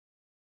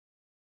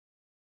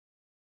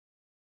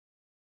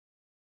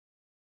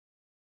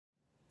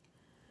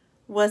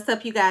What's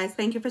up, you guys?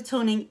 Thank you for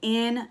tuning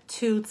in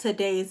to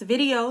today's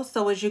video.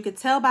 So as you could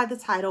tell by the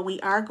title, we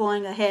are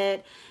going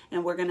ahead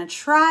and we're going to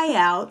try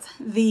out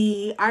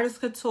the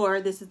Artist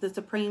Couture. This is the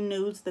Supreme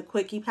Nudes, the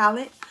Quickie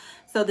palette.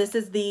 So this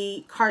is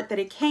the cart that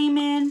it came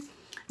in.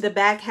 The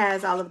back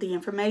has all of the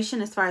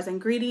information as far as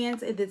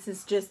ingredients. This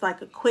is just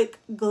like a quick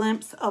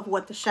glimpse of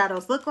what the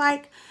shadows look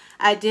like.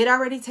 I did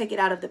already take it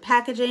out of the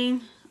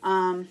packaging,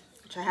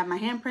 which I have my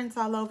handprints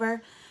all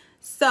over.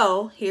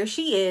 So here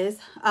she is.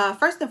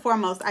 First and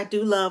foremost, I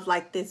do love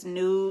like this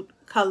nude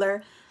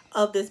color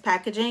of this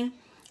packaging.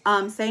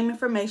 Same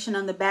information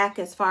on the back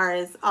as far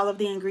as all of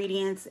the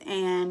ingredients,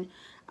 and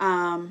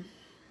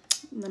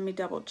let me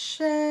double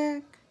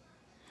check.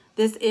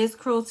 This is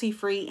cruelty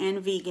free and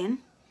vegan.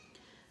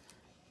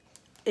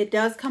 It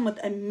does come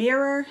with a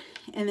mirror,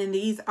 and then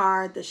these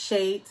are the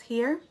shades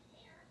here.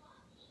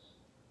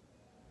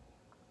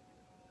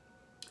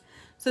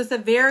 So it's a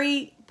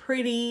very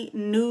pretty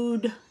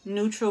nude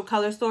neutral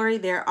color story.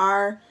 There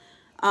are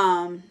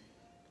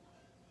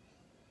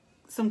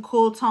some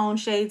cool tone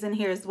shades in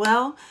here as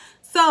well.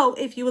 So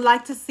if you would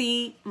like to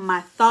see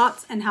my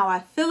thoughts and how I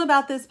feel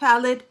about this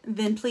palette,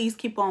 then please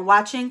keep on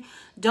watching.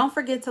 Don't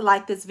forget to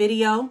like this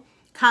video,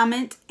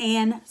 comment,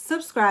 and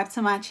subscribe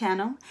to my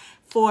channel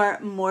for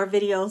more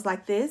videos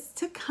like this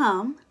to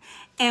come.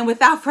 And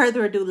without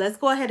further ado, let's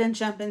go ahead and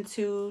jump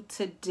into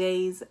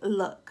today's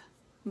look.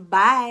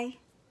 Bye.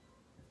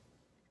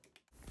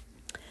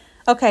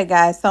 Okay,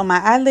 guys, so my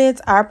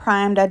eyelids are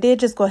primed. I did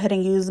just go ahead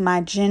and use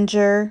my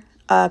Ginger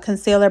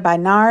concealer by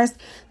Nars.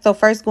 So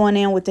first, going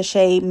in with the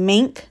shade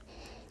Mink,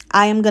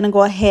 I am going to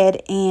go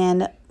ahead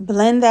and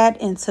blend that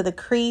into the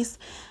crease.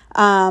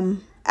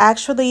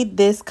 Actually,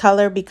 this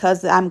color,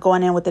 because I'm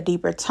going in with a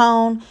deeper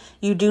tone,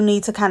 you do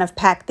need to kind of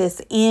pack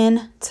this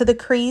in to the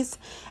crease.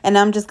 And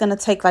I'm just going to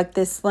take like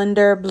this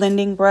slender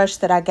blending brush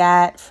that I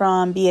got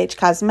from BH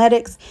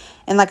Cosmetics.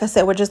 And like I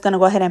said, we're just going to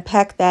go ahead and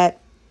pack that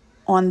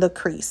on the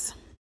crease.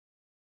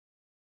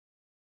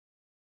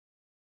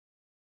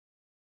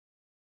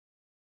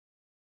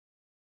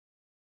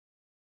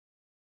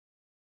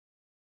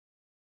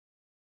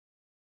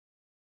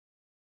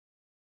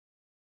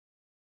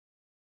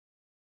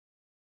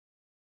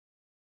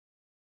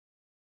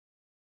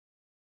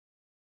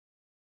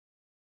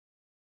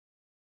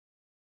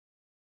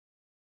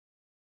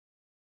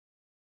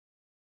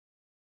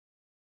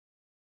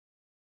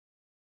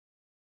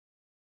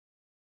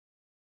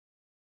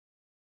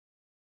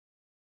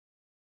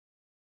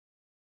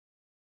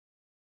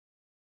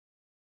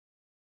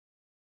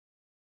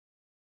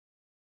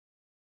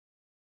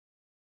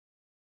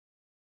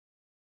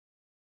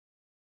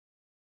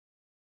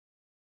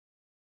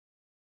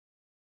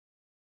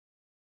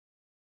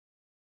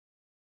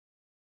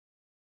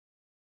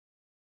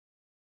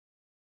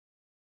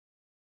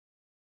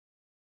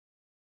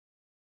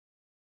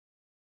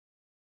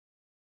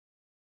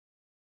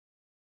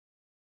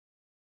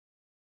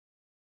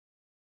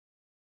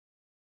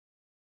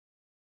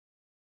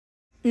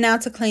 Now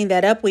to clean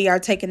that up, we are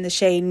taking the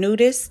shade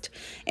Nudist,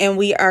 and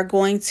we are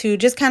going to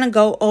just kind of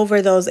go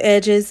over those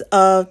edges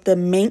of the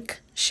Mink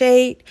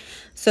shade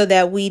so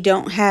that we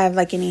don't have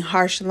like any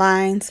harsh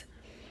lines.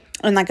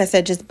 And like I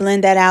said, just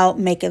blend that out,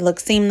 make it look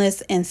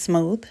seamless and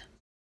smooth.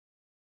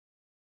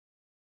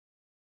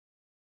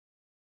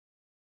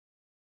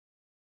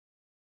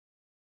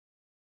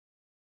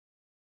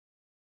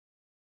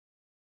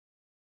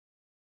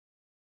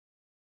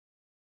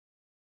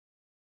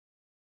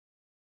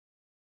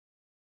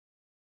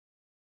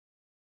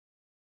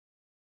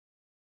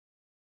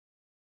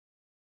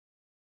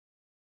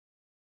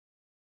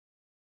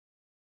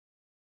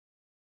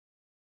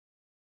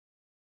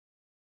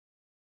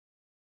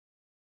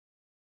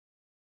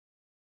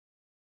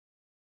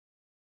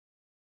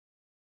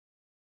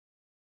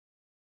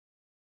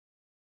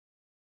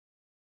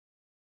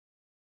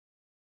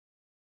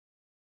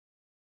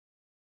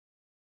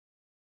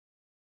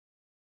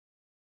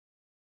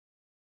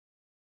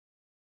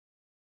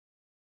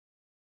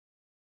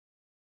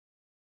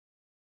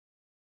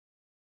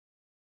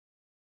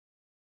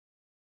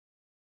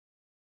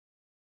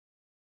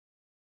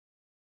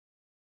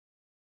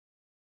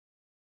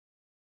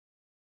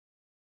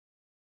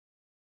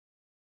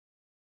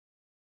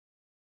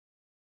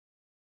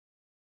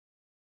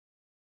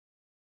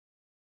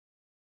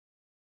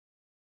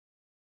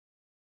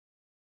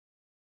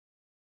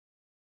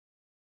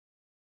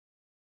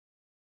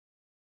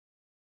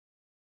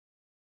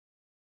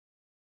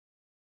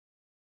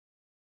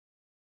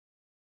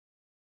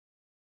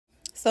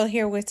 So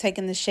here we're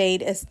taking the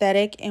shade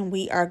Aesthetic, and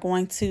we are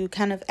going to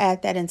kind of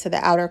add that into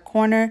the outer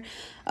corner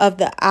of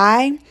the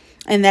eye.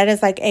 And that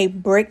is like a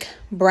brick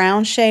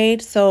brown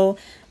shade. So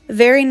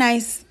very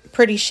nice,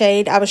 pretty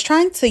shade. I was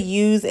trying to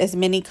use as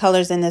many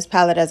colors in this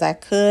palette as I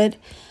could.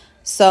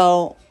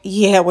 So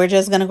yeah, we're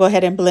just going to go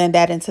ahead and blend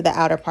that into the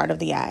outer part of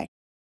the eye.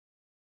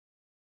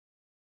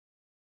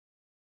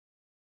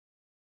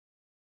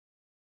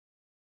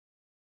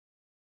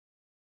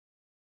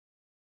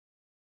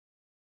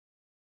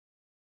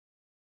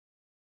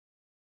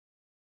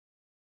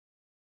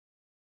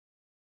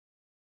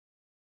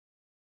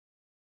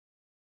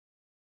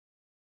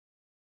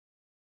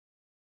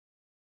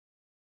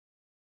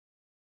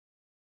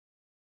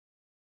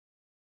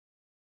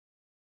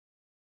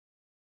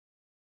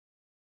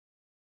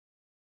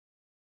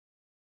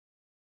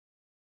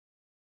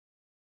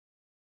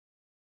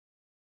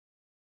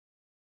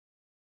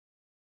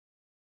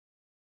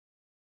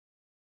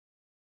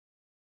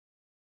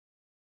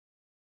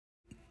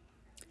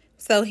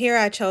 So here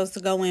I chose to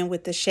go in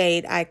with the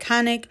shade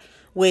Iconic,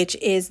 which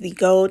is the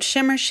gold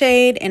shimmer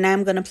shade, and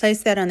I'm going to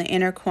place that on the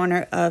inner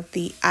corner of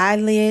the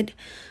eyelid.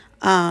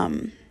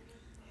 And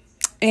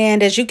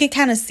as you can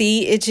kind of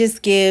see, it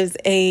just gives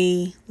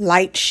a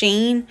light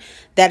sheen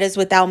that is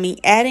without me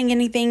adding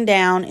anything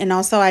down, and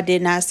also I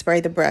did not spray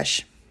the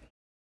brush.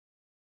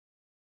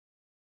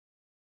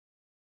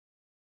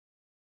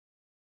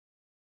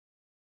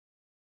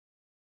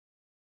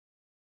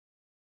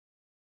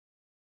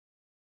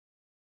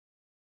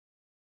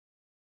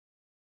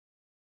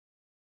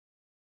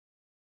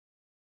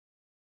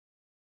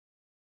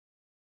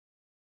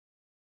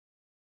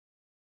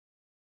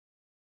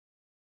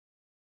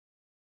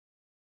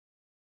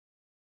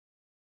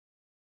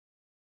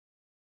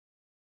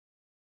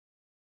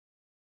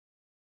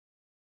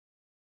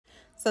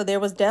 So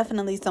there was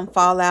definitely some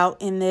fallout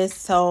in this,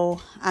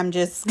 so I'm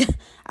just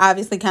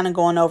obviously kind of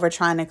going over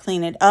trying to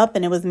clean it up.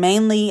 And it was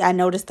mainly, I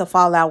noticed the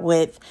fallout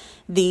with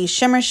the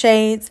shimmer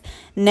shades.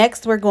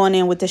 Next, we're going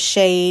in with the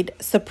shade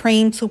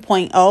Supreme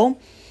 2.0,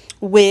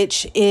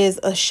 which is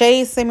a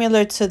shade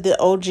similar to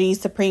the OG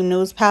Supreme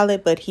Nudes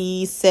palette, but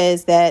he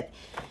says that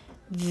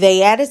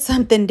they added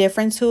something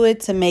different to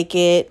it to make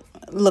it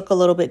look a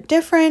little bit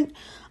different.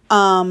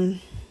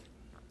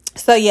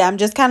 So yeah, I'm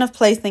just kind of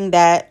placing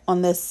that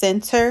on the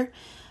center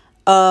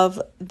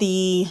of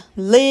the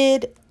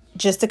lid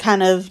just to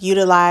kind of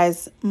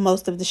utilize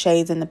most of the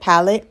shades in the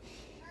palette.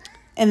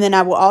 And then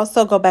I will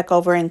also go back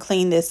over and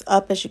clean this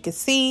up, as you can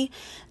see,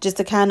 just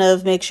to kind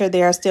of make sure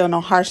there are still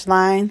no harsh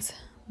lines.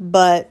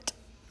 But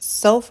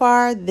so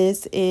far,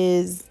 this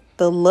is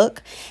the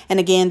look. And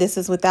again, this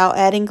is without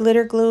adding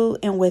glitter glue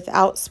and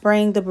without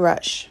spraying the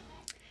brush.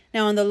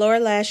 Now on the lower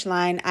lash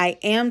line, I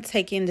am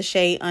taking the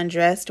shade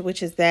Undressed,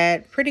 which is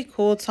that pretty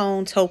cool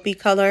tone taupey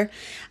color.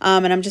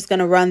 And I'm just going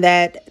to run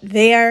that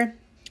there.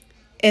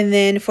 And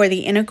then for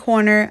the inner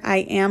corner, I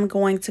am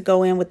going to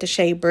go in with the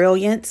shade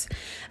Brilliance.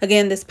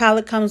 Again, this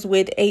palette comes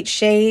with 8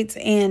 shades,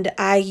 and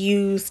I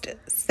used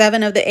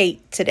 7 of the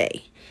 8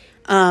 today.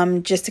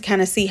 Just to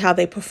kind of see how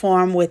they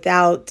perform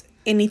without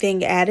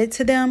anything added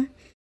to them.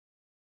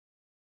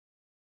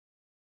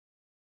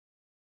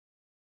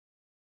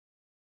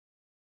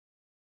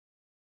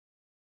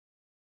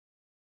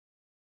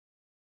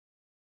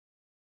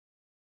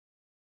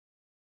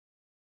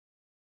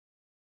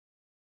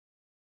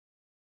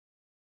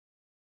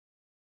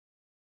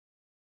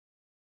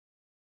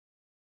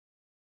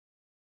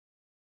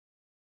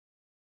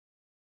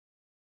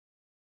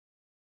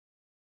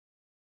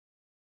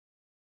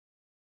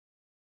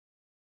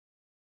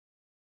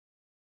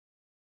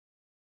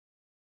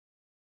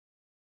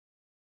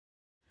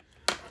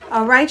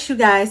 All right, you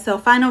guys, so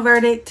final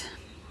verdict,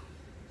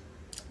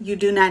 you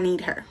do not need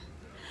her.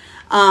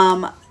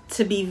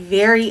 To be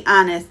very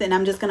honest, and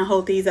I'm just going to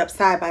hold these up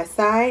side by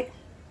side.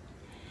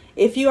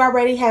 If you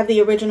already have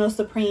the original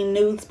Supreme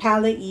Nudes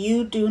palette,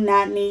 you do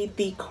not need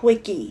the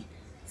Quickie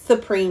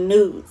Supreme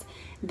Nudes.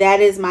 That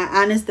is my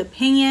honest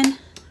opinion.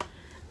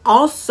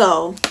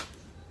 Also,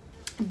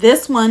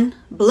 this one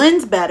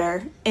blends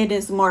better and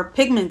is more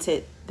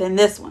pigmented than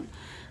this one.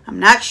 I'm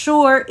not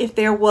sure if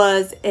there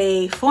was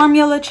a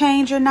formula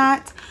change or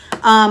not.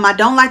 I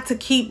don't like to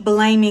keep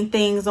blaming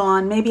things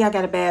on maybe I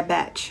got a bad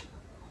batch.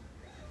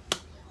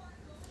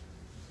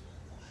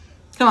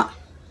 Come on.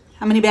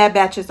 How many bad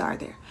batches are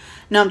there?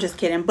 No, I'm just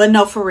kidding. But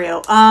no, for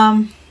real.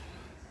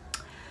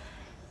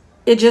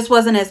 It just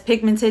wasn't as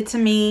pigmented to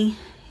me.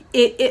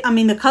 I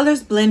mean, the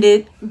colors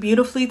blended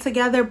beautifully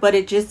together, but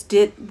it just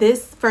did,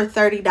 this for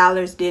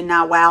 $30 did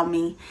not wow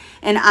me.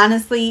 And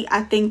honestly,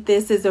 I think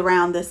this is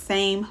around the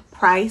same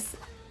price.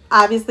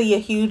 Obviously, a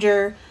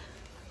huger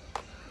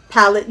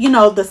palette, you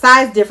know, the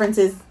size difference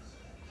is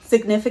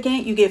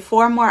significant. You get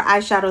 4 more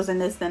eyeshadows in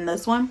this than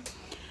this one.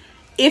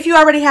 If you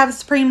already have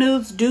Supreme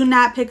Nudes, do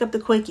not pick up the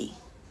Quickie.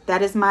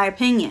 That is my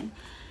opinion.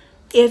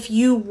 If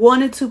you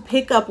wanted to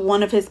pick up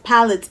one of his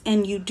palettes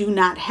and you do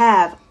not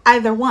have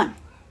either one,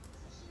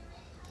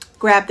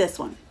 grab this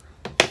one.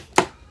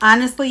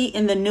 Honestly,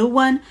 in the new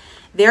one,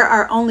 there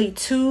are only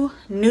 2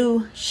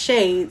 new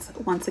shades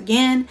once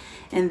again,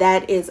 and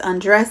that is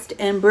Undressed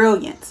and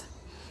Brilliant.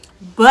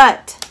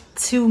 But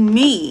to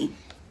me,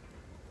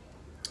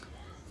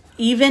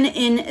 even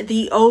in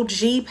the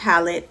OG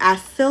palette, I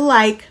feel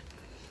like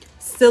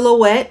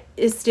Silhouette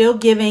is still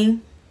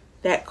giving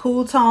that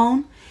cool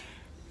tone.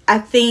 I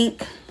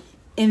think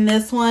in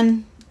this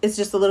one, it's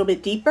just a little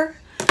bit deeper,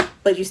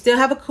 but you still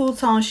have a cool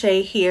tone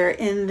shade here.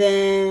 And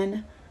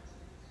then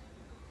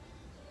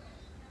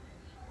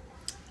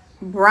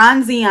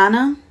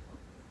Bronziana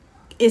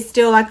is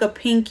still like a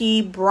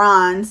pinky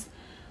bronze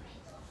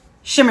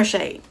shimmer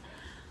shade.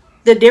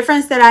 The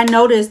difference that I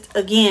noticed,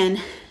 again,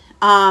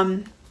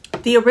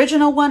 the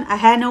original one, I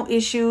had no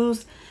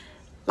issues.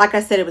 Like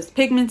I said, it was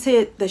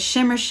pigmented. The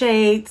shimmer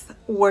shades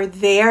were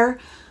there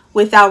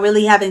without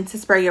really having to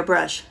spray your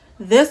brush.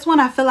 This one,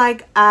 I feel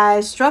like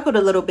I struggled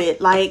a little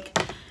bit. Like,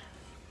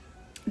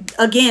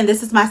 again,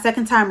 this is my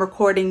second time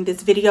recording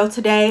this video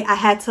today. I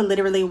had to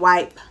literally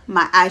wipe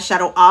my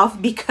eyeshadow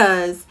off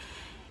because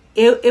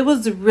it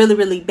was really,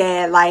 really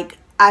bad. Like,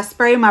 I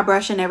sprayed my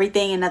brush and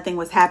everything and nothing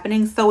was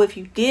happening. So if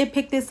you did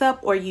pick this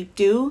up, or you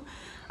do,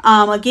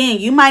 again,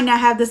 you might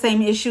not have the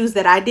same issues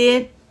that I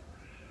did.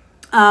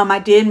 I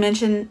did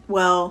mention,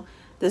 well,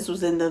 this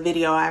was in the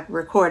video I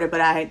recorded,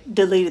 but I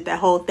deleted that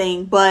whole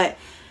thing. But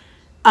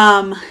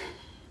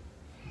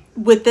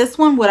with this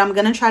one, what I'm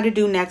going to try to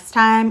do next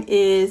time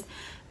is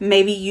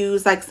maybe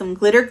use like some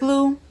glitter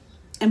glue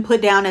and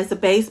put down as a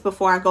base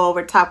before I go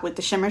over top with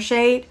the shimmer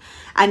shade.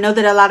 I know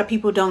that a lot of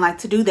people don't like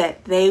to do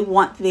that. They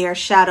want their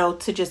shadow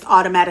to just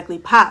automatically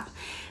pop.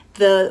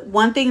 The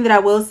one thing that I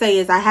will say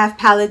is I have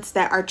palettes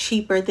that are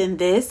cheaper than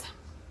this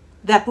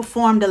that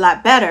performed a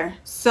lot better.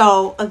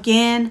 So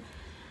again,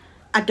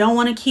 I don't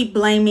want to keep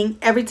blaming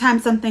every time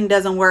something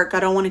doesn't work. I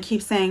don't want to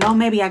keep saying, oh,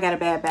 maybe I got a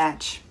bad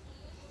batch,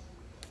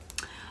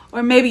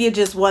 or maybe it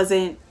just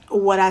wasn't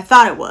what I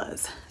thought it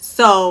was.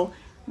 So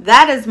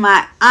that is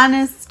my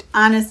honest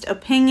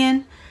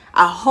opinion.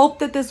 I hope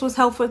that this was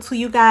helpful to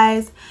you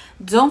guys.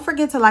 Don't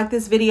forget to like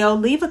this video.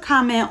 Leave a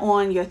comment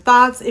on your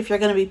thoughts if you're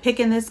going to be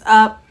picking this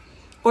up,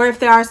 or if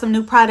there are some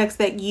new products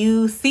that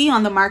you see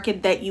on the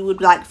market that you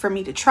would like for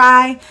me to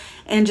try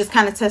and just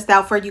kind of test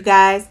out for you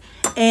guys.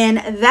 And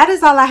that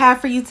is all I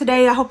have for you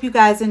today. I hope you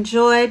guys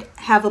enjoyed.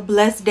 Have a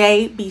blessed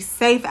day. Be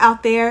safe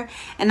out there.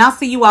 And I'll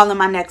see you all in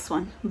my next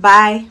one.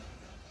 Bye.